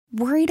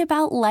Worried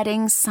about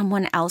letting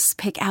someone else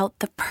pick out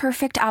the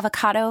perfect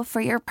avocado for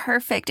your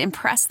perfect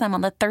impress them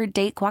on the third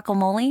date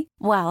guacamole?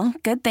 Well,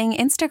 good thing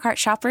Instacart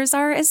shoppers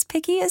are as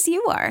picky as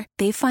you are.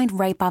 They find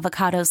ripe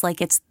avocados like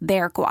it's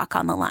their guac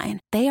on the line.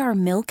 They are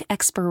milk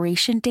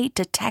expiration date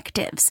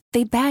detectives.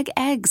 They bag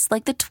eggs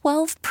like the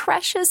 12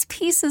 precious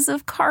pieces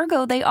of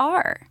cargo they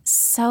are.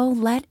 So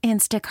let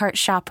Instacart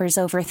shoppers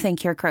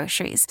overthink your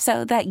groceries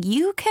so that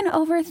you can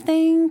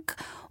overthink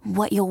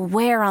what you'll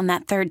wear on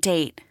that third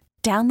date.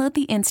 Download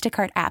the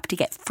Instacart app to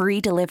get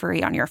free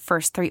delivery on your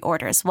first 3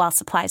 orders while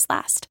supplies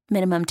last.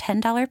 Minimum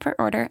 $10 per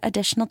order.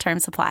 Additional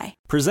terms apply.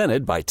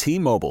 Presented by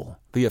T-Mobile,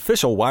 the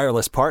official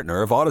wireless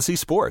partner of Odyssey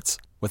Sports.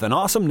 With an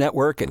awesome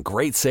network and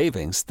great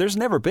savings, there's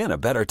never been a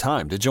better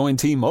time to join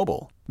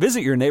T-Mobile. Visit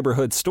your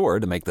neighborhood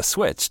store to make the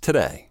switch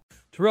today.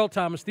 Terrell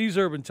Thomas, These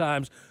Urban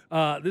Times.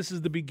 This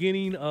is the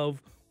beginning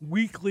of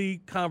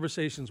weekly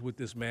conversations with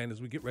this man as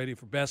we get ready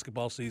for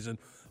basketball season.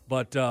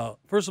 But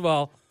first of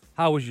all,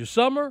 how was your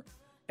summer?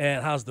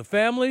 And how's the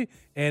family?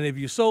 And have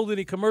you sold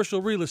any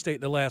commercial real estate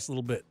in the last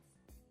little bit?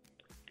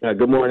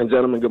 Good morning,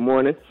 gentlemen. Good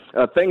morning.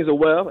 Things are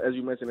well. As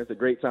you mentioned, it's a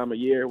great time of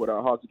year with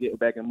our Hawks getting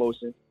back in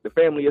motion. The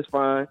family is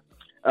fine.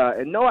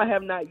 And no, I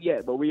have not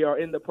yet, but we are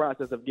in the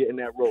process of getting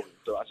that rolling.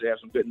 So I should have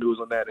some good news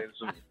on that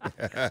soon.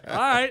 All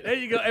right, there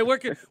you go. Hey,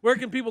 where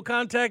can people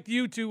contact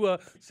you to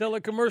sell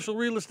a commercial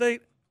real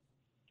estate?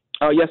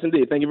 Oh, yes,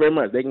 indeed. Thank you very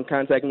much. They can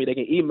contact me. They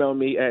can email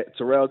me at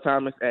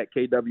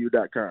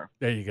terrellthomas@kw.com.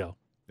 There you go.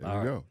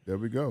 There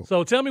we go.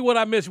 So tell me what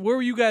I missed. Where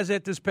were you guys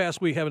at this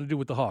past week having to do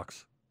with the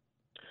Hawks?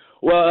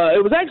 Well,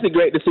 it was actually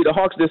great to see the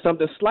Hawks did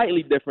something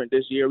slightly different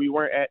this year. We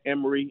weren't at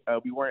Emory.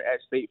 We weren't at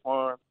State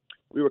Farm.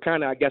 We were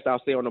kind of, I guess I'll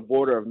say, on the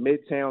border of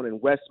Midtown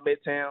and West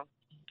Midtown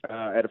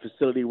at a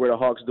facility where the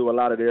Hawks do a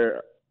lot of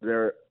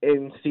their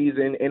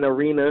in-season,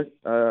 in-arena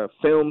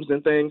films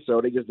and things.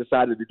 So they just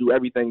decided to do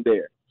everything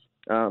there.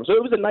 So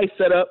it was a nice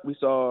setup. We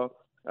saw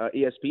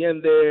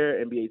ESPN there,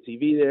 NBA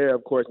TV there.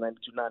 Of course,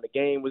 92.9 The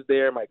Game was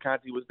there. Mike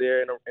Conti was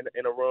there in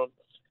a room.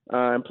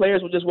 And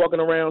players were just walking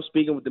around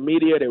speaking with the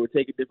media. They were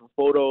taking different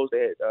photos. They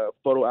had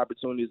photo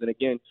opportunities and,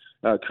 again,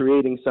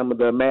 creating some of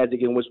the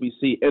magic in which we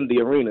see in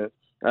the arena.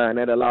 And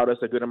that allowed us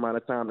a good amount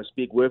of time to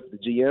speak with the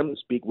GM, to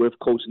speak with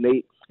Coach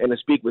Nate, and to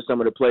speak with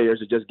some of the players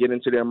to just get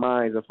into their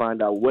minds and find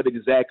out what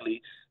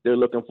exactly they're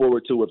looking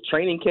forward to with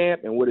training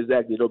camp and what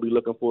exactly they'll be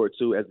looking forward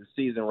to as the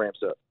season ramps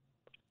up.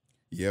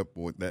 Yeah,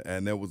 boy,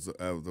 and that was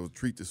a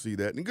treat to see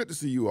that. And good to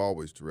see you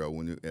always, Terrell,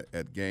 when you're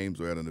at games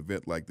or at an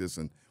event like this.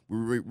 And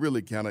we're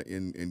really kind of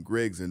in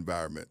Greg's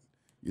environment,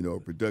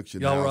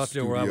 production Y'all house, were out there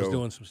studio. where I was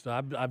doing some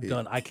stuff. I've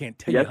done, I can't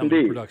tell you how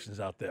many productions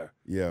out there.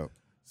 Yeah.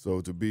 So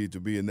to be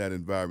in that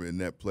environment, in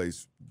that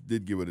place,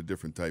 did give it a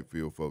different type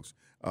feel, folks.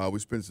 We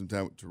spent some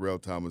time with Terrell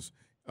Thomas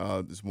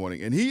this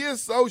morning. And he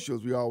is social,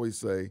 as we always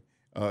say.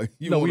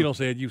 We don't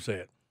say it. You say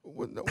it.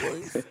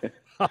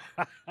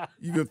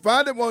 You can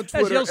find him on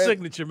Twitter. That's your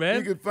signature, man.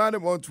 You can find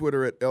him on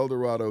Twitter at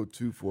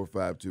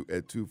Eldorado2452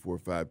 at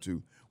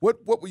 2452.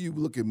 What were you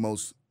looking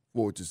most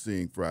forward to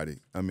seeing Friday?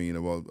 I mean,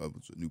 of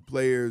new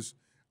players.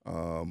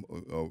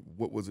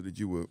 What was it that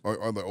you were?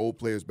 Are the old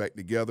players back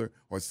together?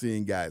 Or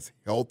seeing guys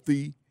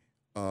healthy?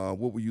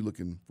 What were you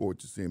looking forward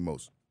to seeing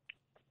most?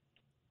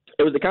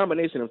 It was a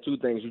combination of two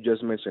things you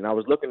just mentioned. I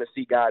was looking to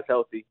see guys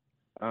healthy.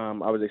 I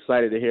was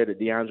excited to hear that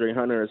DeAndre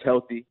Hunter is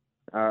healthy.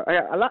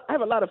 I have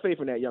a lot of faith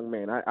in that young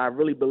man. I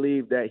really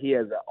believe that he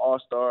has an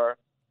all-star.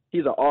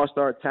 He's an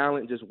all-star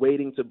talent just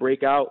waiting to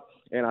break out.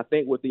 And I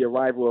think with the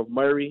arrival of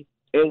Murray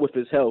and with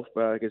his health,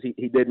 because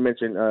he did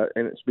mention,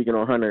 and speaking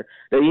on Hunter,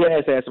 that he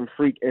has had some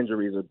freak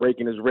injuries, of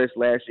breaking his wrist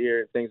last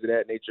year and things of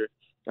that nature.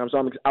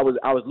 So I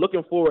was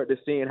looking forward to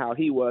seeing how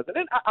he was. And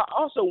then I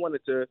also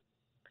wanted to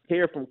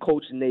hear from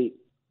Coach Nate,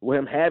 with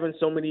him having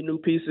so many new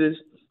pieces,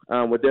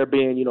 with there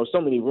being,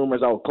 so many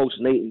rumors about Coach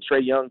Nate and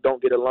Trae Young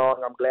don't get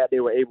along. I'm glad they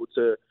were able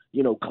to,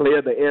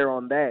 clear the air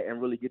on that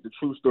and really get the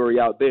true story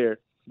out there.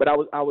 But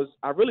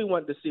I really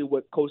wanted to see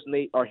what Coach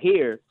Nate, or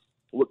hear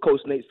what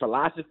Coach Nate's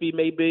philosophy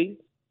may be,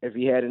 if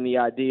he had any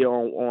idea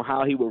on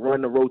how he would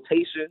run the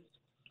rotations,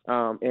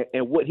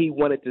 and what he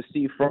wanted to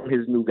see from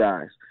his new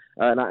guys.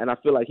 And I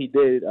feel like he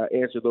did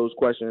answer those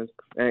questions,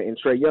 and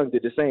Trae Young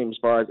did the same as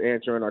far as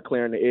answering or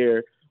clearing the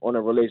air on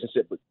a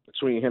relationship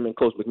between him and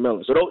Coach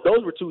McMillan. So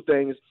those were two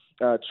things,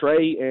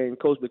 Trae and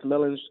Coach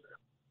McMillan's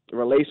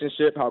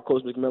relationship, how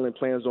Coach McMillan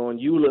plans on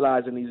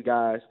utilizing these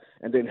guys,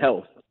 and then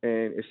health.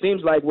 And it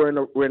seems like we're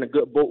in a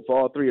good boat for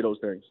all three of those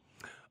things.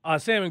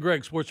 Sam and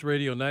Greg, Sports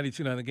Radio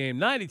 92.9 The Game,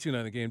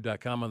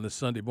 92.9thegame.com on this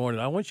Sunday morning.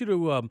 I want you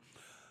to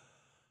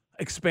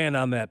expand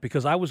on that,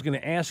 because I was going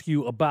to ask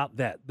you about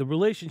that. The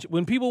relationship,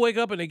 when people wake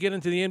up and they get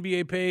into the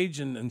NBA page,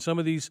 and some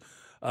of these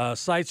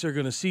sites are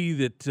going to see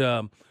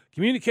that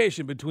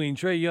communication between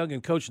Trae Young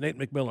and Coach Nate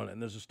McMillan. And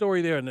there's a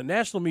story there, and the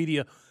national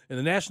media and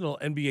the national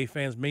NBA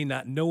fans may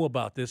not know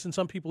about this, and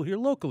some people here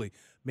locally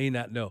may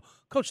not know.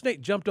 Coach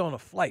Nate jumped on a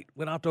flight,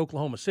 went out to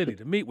Oklahoma City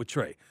to meet with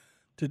Trae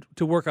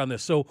to work on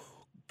this. So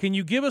can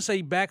you give us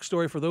a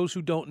backstory for those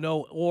who don't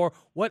know, or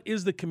what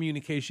is the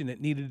communication that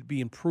needed to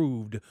be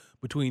improved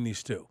between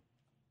these two?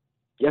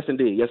 Yes,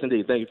 indeed. Yes,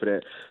 indeed. Thank you for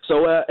that.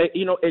 So,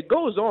 it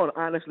goes on,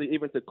 honestly,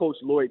 even to Coach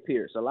Lloyd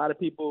Pierce. A lot of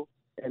people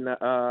and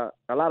a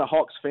lot of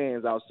Hawks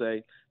fans, I'll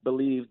say,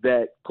 believe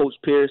that Coach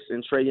Pierce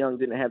and Trae Young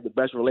didn't have the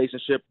best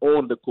relationship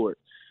on the court.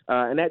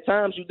 And at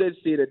times you did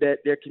see that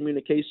their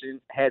communication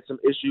had some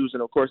issues,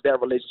 and, of course, that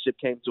relationship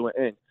came to an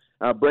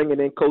end. Bringing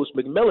in Coach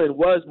McMillan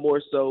was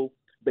more so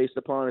based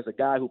upon as a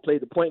guy who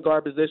played the point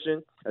guard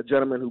position, a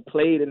gentleman who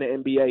played in the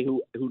NBA,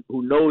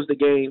 who knows the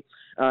game,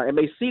 and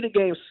may see the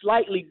game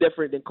slightly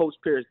different than Coach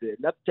Pierce did.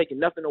 Not taking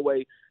nothing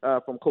away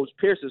from Coach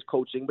Pierce's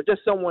coaching, but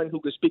just someone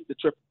who could speak to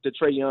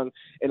Trae Young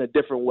in a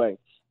different way.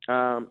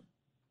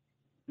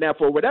 Now,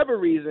 for whatever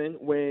reason,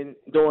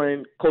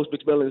 during Coach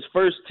McMillan's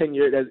first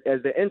tenure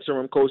as the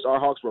interim coach, our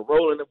Hawks were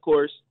rolling, of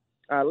course.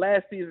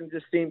 Last season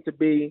just seemed to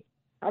be,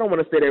 I don't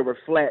want to say they were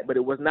flat, but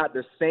it was not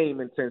the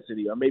same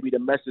intensity, or maybe the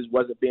message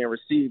wasn't being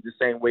received the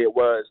same way it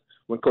was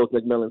when Coach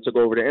McMillan took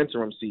over the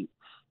interim seat.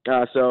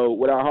 So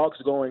with our Hawks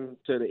going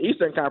to the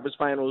Eastern Conference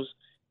Finals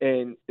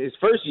in his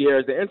first year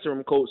as the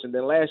interim coach, and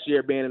then last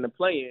year being in the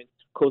play-in,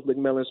 Coach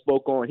McMillan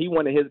spoke on he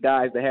wanted his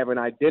guys to have an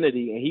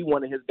identity, and he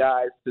wanted his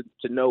guys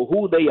to know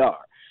who they are.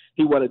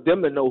 He wanted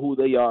them to know who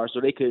they are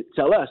so they could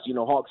tell us,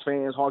 Hawks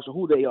fans, Hawks are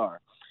who they are.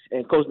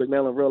 And Coach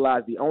McMillan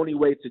realized the only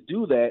way to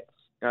do that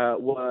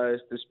was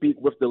to speak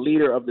with the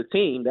leader of the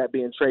team, that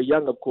being Trae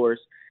Young, of course,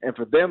 and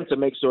for them to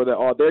make sure that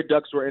all their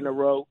ducks were in a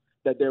row,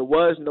 that there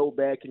was no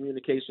bad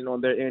communication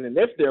on their end. And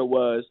if there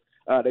was,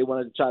 they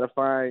wanted to try to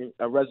find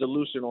a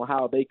resolution on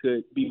how they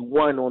could be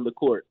one on the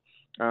court.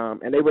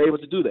 And they were able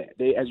to do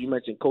that. As you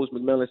mentioned, Coach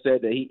McMillan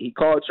said that he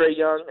called Trae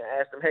Young and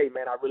asked him, hey,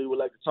 man, I really would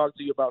like to talk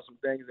to you about some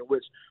things in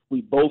which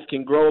we both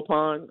can grow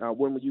upon.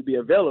 When will you be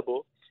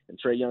available? And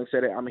Trae Young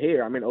said, I'm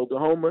here. I'm in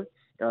Oklahoma.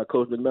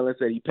 Coach McMillan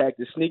said he packed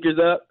his sneakers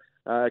up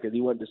because he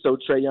wanted to show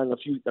Trae Young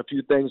a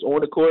few things on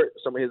the court,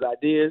 some of his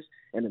ideas.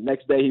 And the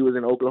next day he was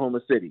in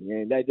Oklahoma City.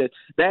 And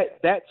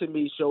that to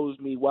me shows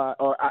me why,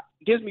 or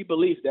gives me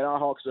belief that our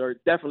Hawks are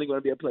definitely going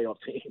to be a playoff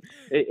team.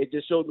 It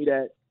just showed me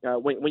that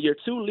when you're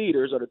two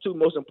leaders, or the two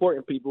most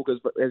important people,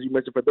 because as you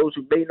mentioned, for those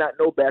who may not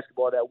know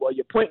basketball that well,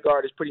 your point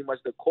guard is pretty much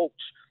the coach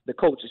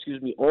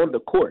on the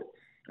court.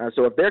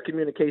 So if their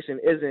communication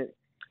isn't,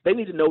 they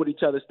need to know what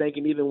each other's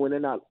thinking, even when they're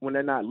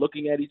not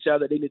looking at each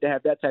other. They need to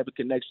have that type of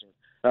connection.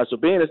 So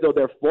being as though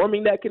they're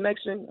forming that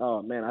connection,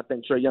 oh man, I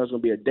think Trae Young's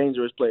going to be a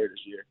dangerous player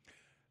this year.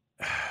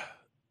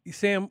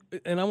 Sam,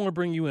 and I want to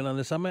bring you in on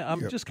this. I'm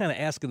just kind of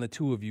asking the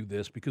two of you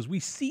this because we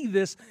see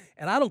this,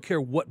 and I don't care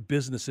what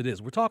business it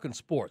is. We're talking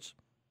sports.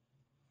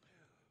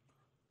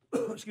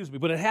 Excuse me,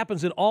 but it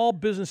happens in all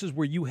businesses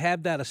where you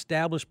have that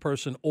established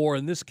person, or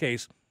in this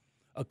case,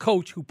 a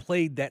coach who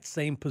played that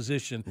same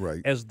position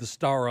as the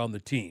star on the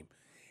team.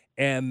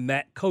 And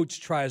that coach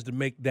tries to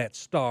make that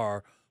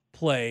star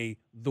play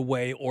the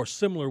way or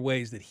similar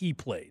ways that he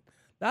played.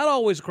 Not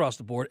always across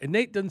the board, and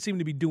Nate doesn't seem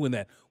to be doing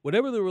that.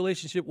 Whatever the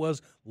relationship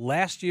was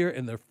last year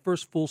in their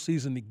first full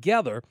season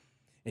together,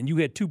 and you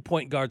had 2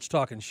 point guards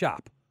talking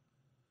shop,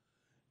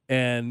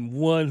 and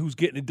one who's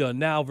getting it done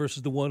now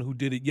versus the one who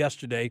did it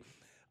yesterday,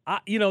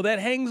 that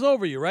hangs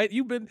over you, right?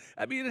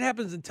 It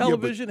happens in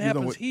television,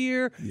 happens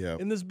here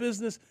in this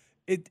business.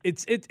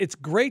 It's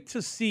great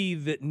to see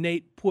that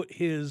Nate put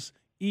his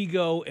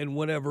ego and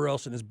whatever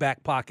else in his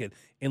back pocket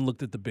and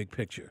looked at the big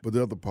picture. But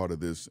the other part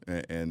of this,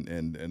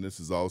 and this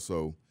is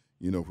also,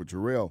 for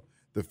Terrell,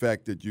 the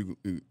fact that you're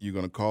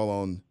going to call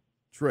on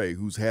Trae,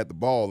 who's had the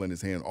ball in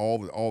his hand all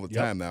the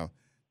time now,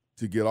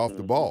 to get off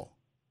the ball.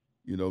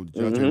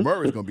 Dejounte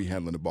Murray's going to be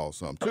handling the ball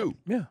some too.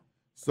 Yeah.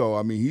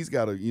 So, he's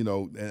got to,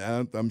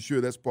 and I'm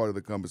sure that's part of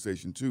the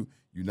conversation too.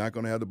 You're not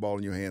going to have the ball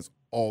in your hands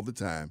all the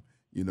time.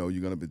 You're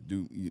going to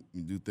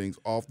do things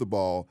off the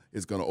ball.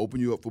 It's going to open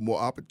you up for more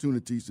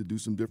opportunities to do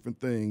some different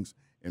things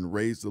and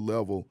raise the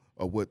level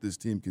of what this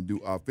team can do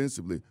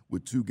offensively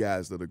with two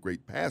guys that are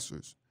great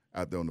passers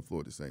out there on the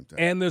floor at the same time.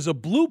 And there's a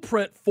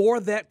blueprint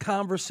for that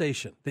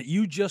conversation that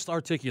you just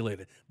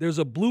articulated. There's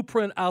a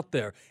blueprint out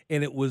there,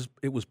 and it was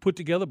put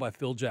together by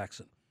Phil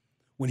Jackson.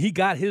 When he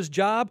got his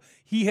job,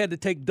 he had to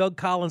take Doug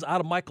Collins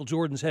out of Michael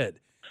Jordan's head.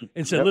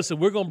 And said, "Listen,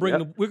 we're going to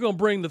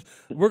bring the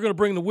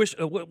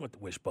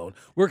wishbone.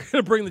 We're going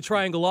to bring the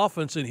triangle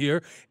offense in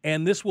here,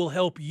 and this will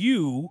help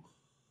you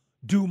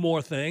do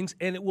more things,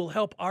 and it will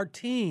help our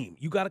team.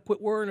 You got to quit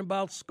worrying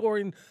about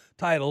scoring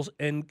titles."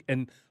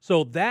 And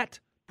so that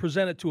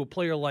presented to a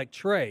player like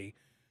Trae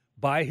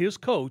by his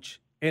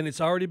coach, and it's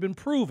already been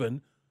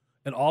proven.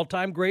 An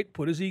all-time great,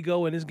 put his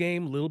ego in his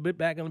game a little bit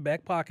back in the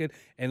back pocket,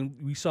 and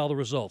we saw the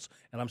results.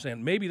 And I'm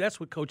saying maybe that's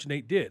what Coach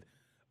Nate did.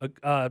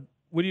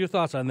 What are your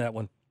thoughts on that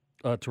one,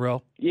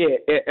 Terrell? Yeah,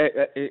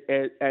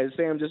 as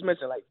Sam just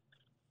mentioned, like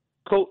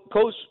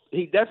Coach,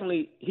 he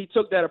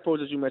took that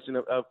approach, as you mentioned,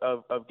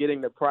 of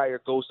getting the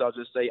prior ghost, I'll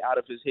just say, out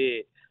of his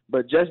head.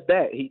 But just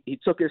that, he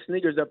took his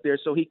sneakers up there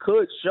so he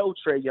could show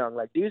Trae Young,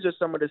 like, these are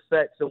some of the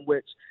sets in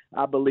which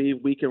I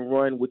believe we can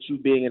run with you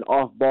being an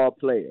off-ball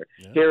player.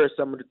 Yeah. Here are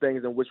some of the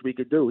things in which we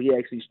could do. He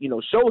actually,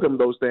 showed him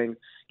those things,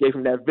 gave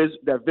him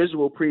that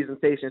visual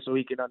presentation so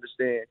he can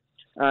understand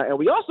And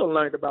we also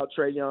learned about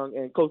Trae Young,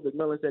 and Coach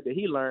McMillan said that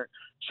he learned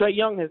Trae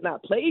Young has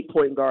not played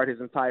point guard his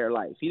entire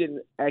life. He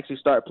didn't actually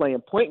start playing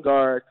point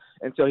guard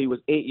until he was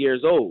 8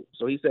 years old.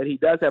 So he said he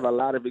does have a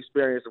lot of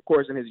experience, of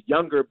course, in his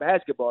younger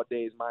basketball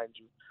days, mind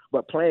you,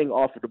 but playing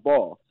off of the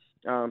ball.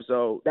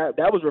 So that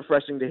was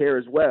refreshing to hear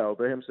as well,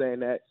 for him saying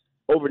that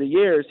over the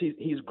years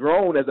he's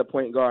grown as a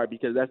point guard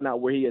because that's not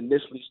where he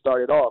initially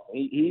started off.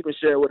 He even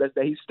shared with us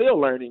that he's still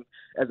learning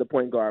as a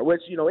point guard,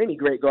 which, any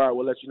great guard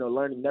will let you know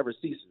learning never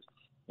ceases.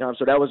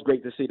 So that was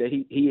great to see that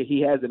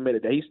he has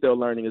admitted that he's still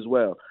learning as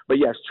well. But,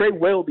 yes, Trae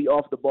will be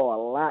off the ball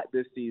a lot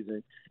this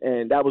season,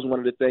 and that was one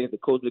of the things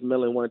that Coach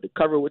McMillan wanted to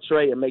cover with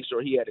Trae and make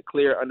sure he had a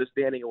clear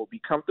understanding and would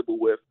be comfortable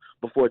with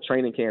before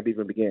training camp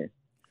even began.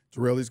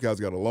 Terrell, these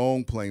guys got a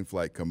long plane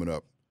flight coming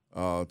up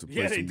to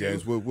play some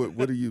games.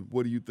 What are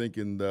you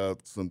thinking?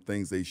 Some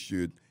things they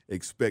should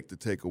expect to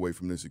take away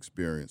from this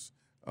experience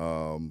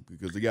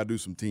because they got to do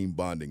some team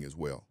bonding as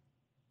well.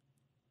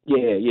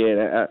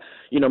 Yeah.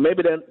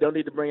 Maybe they'll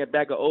need to bring it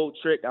back an old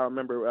trick. I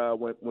remember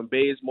when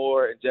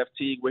Bazemore and Jeff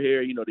Teague were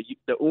here.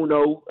 The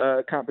Uno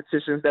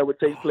competitions that would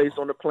take place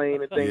on the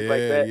plane and things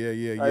like that.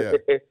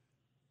 Yeah.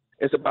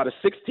 It's about a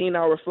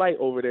 16-hour flight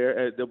over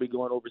there. They'll be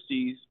going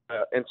overseas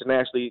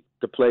internationally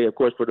to play, of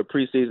course, for the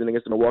preseason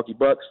against the Milwaukee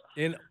Bucks.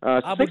 In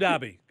Abu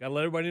Dhabi. Got to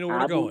let everybody know where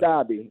they're going.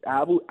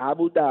 Abu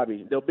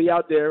Dhabi. They'll be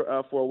out there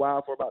for a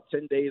while, for about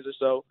 10 days or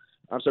so.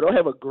 So they'll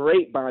have a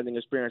great bonding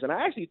experience. And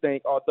I actually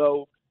think,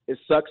 although it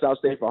sucks, I'll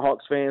say, for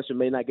Hawks fans who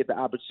may not get the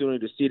opportunity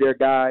to see their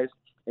guys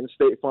in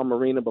State Farm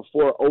Arena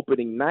before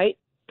opening night,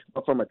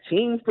 but from a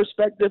team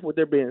perspective, with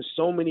there being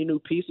so many new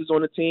pieces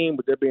on the team,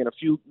 with there being a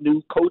few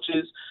new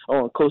coaches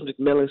on Coach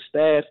McMillan's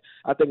staff,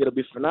 I think it'll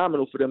be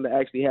phenomenal for them to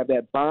actually have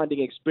that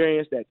bonding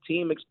experience, that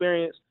team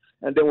experience.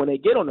 And then when they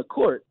get on the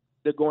court,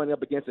 they're going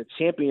up against a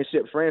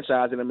championship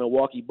franchise in the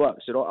Milwaukee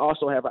Bucks. So they'll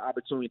also have an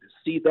opportunity to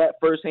see that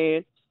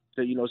firsthand,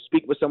 to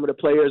speak with some of the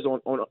players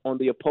on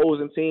the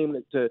opposing team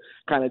to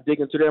kind of dig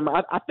into them.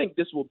 I think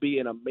this will be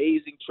an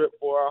amazing trip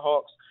for our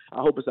Hawks.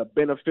 I hope it's a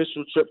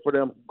beneficial trip for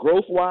them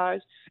growth-wise,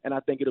 and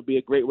I think it'll be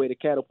a great way to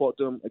catapult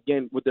them,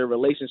 again, with their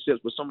relationships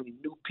with so many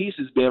new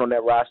pieces being on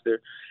that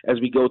roster as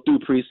we go through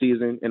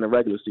preseason and the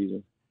regular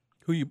season.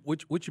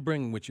 What you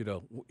bringing with you,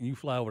 though? You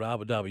fly over to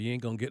Abu Dhabi, you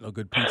ain't going to get no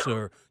good pizza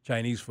or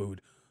Chinese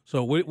food.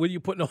 So what are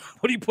you putting on?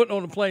 What are you putting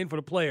on the plane for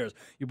the players?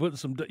 You putting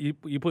some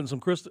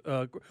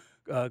Krispy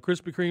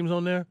Kremes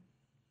on there?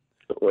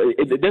 This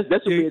will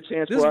be a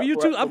chance. This for you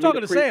too. I'm talking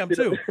to Sam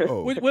too.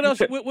 What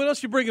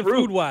else you bringing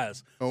food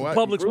wise?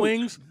 Publix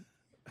wings.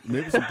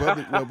 Maybe some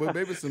public, but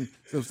maybe some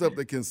stuff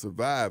that can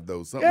survive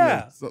though.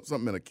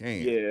 Something in a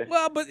can. Yeah.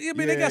 Well, but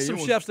they got some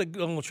chefs that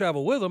gonna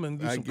travel with them and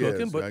do some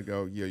cooking. But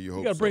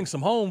you got to bring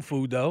some home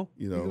food though.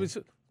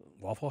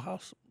 Waffle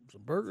House.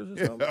 Some burgers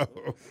or something.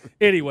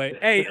 Anyway,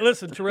 hey,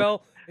 listen,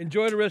 Terrell,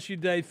 enjoy the rest of your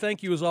day.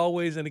 Thank you as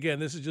always. And again,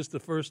 this is just the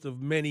first of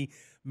many,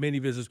 many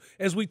visits.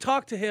 As we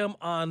talk to him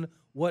on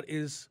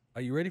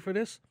are you ready for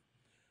this?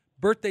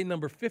 Birthday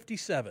number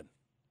 57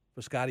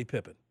 for Scottie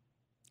Pippen.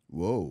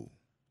 Whoa.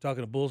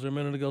 Talking to Bulls a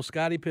minute ago.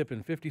 Scottie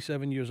Pippen,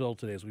 57 years old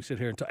today as we sit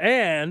here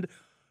and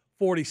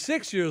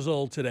 46 years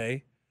old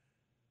today,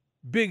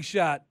 big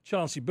shot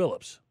Chauncey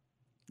Billups.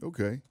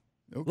 Okay.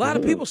 A lot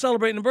of people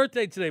celebrating a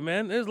birthday today,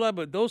 man. There's a lot,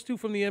 but those two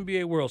from the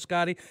NBA world,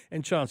 Scottie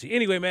and Chauncey.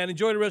 Anyway, man,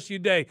 enjoy the rest of your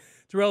day.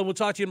 Terrell, we'll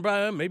talk to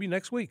you maybe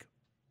next week.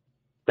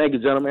 Thank you,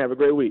 gentlemen. Have a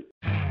great week.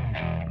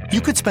 You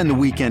could spend the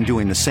weekend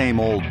doing the same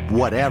old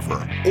whatever,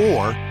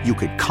 or you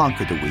could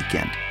conquer the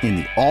weekend in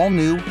the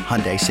all-new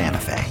Hyundai Santa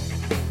Fe.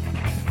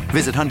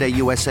 Visit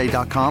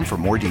HyundaiUSA.com for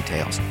more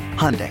details.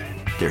 Hyundai,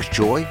 there's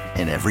joy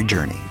in every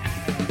journey.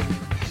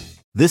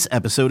 This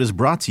episode is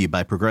brought to you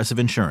by Progressive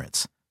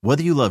Insurance.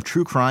 Whether you love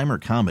true crime or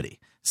comedy,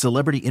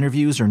 celebrity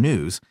interviews or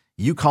news,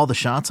 you call the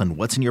shots on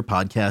what's in your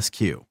podcast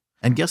queue.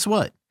 And guess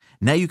what?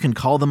 Now you can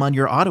call them on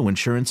your auto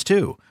insurance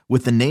too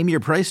with the Name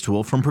Your Price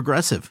tool from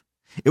Progressive.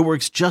 It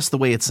works just the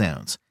way it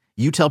sounds.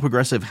 You tell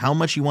Progressive how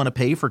much you want to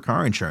pay for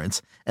car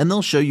insurance, and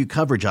they'll show you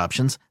coverage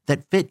options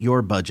that fit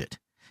your budget.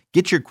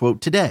 Get your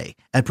quote today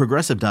at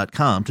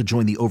Progressive.com to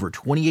join the over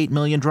 28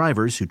 million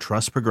drivers who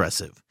trust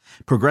Progressive.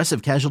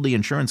 Progressive Casualty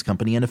Insurance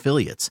Company and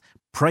Affiliates.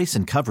 Price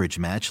and coverage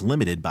match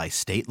limited by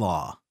state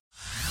law.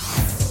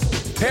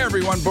 Hey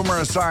everyone, Boomer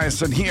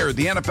Esiason here.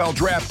 The NFL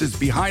Draft is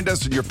behind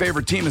us and your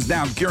favorite team is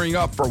now gearing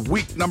up for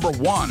week number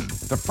 1.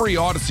 The free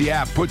Odyssey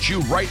app puts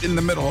you right in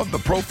the middle of the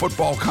pro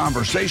football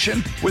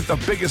conversation with the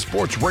biggest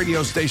sports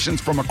radio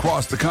stations from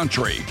across the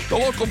country. The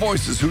local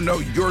voices who know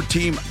your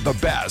team the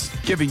best,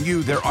 giving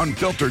you their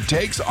unfiltered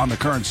takes on the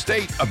current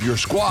state of your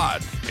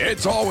squad.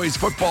 It's always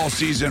football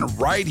season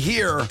right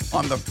here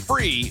on the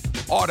free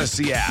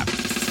Odyssey app.